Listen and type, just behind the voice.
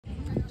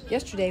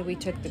Yesterday we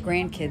took the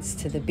grandkids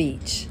to the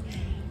beach.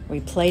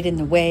 We played in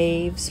the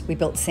waves, we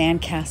built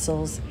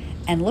sandcastles,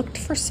 and looked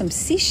for some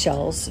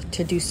seashells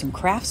to do some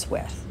crafts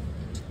with.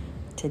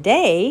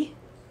 Today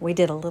we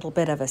did a little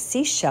bit of a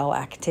seashell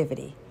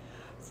activity.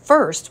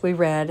 First we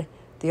read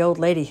The Old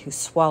Lady Who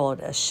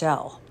Swallowed a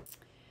Shell.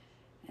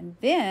 And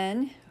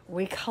then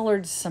we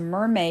colored some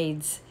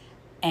mermaids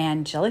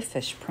and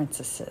jellyfish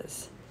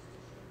princesses.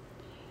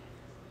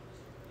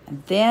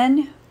 And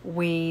then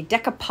we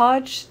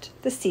decoupaged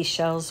the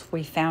seashells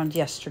we found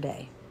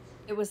yesterday.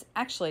 It was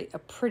actually a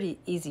pretty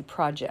easy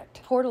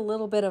project. Poured a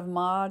little bit of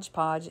Mod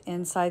Podge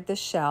inside the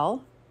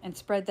shell and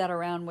spread that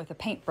around with a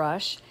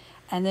paintbrush.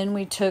 And then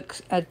we took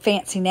a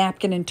fancy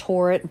napkin and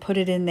tore it and put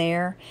it in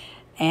there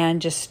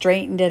and just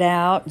straightened it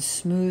out and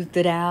smoothed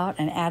it out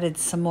and added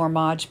some more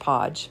Mod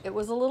Podge. It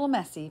was a little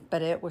messy,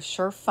 but it was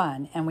sure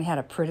fun, and we had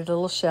a pretty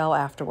little shell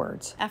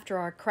afterwards. After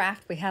our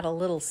craft, we had a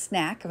little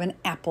snack of an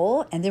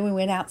apple, and then we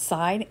went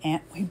outside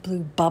and we blew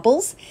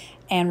bubbles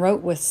and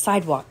wrote with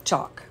sidewalk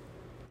chalk.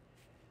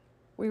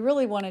 We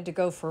really wanted to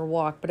go for a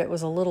walk, but it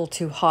was a little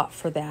too hot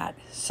for that.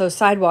 So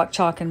sidewalk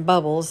chalk and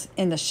bubbles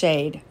in the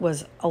shade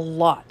was a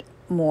lot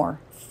more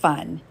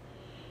fun.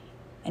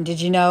 And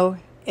did you know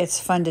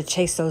it's fun to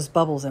chase those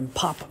bubbles and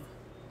pop them?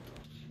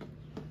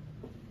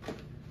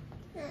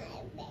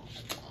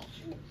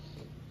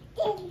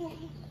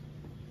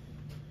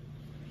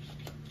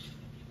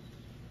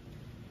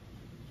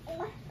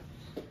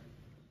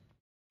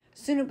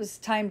 Soon it was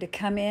time to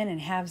come in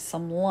and have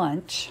some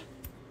lunch.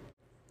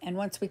 And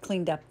once we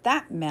cleaned up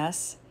that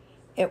mess,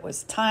 it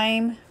was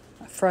time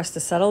for us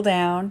to settle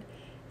down,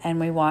 and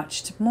we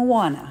watched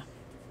Moana.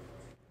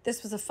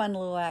 This was a fun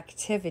little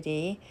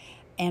activity,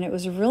 and it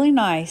was really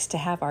nice to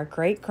have our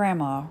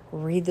great-grandma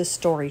read the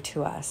story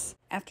to us.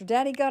 After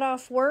Daddy got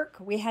off work,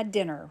 we had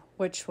dinner,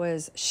 which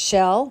was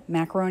shell,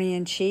 macaroni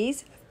and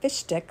cheese, fish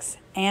sticks,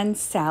 and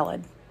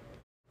salad.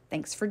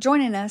 Thanks for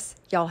joining us.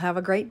 Y'all have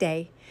a great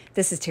day.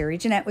 This is Terry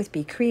Jeanette with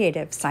Be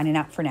Creative, signing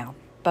out for now.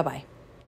 Bye-bye.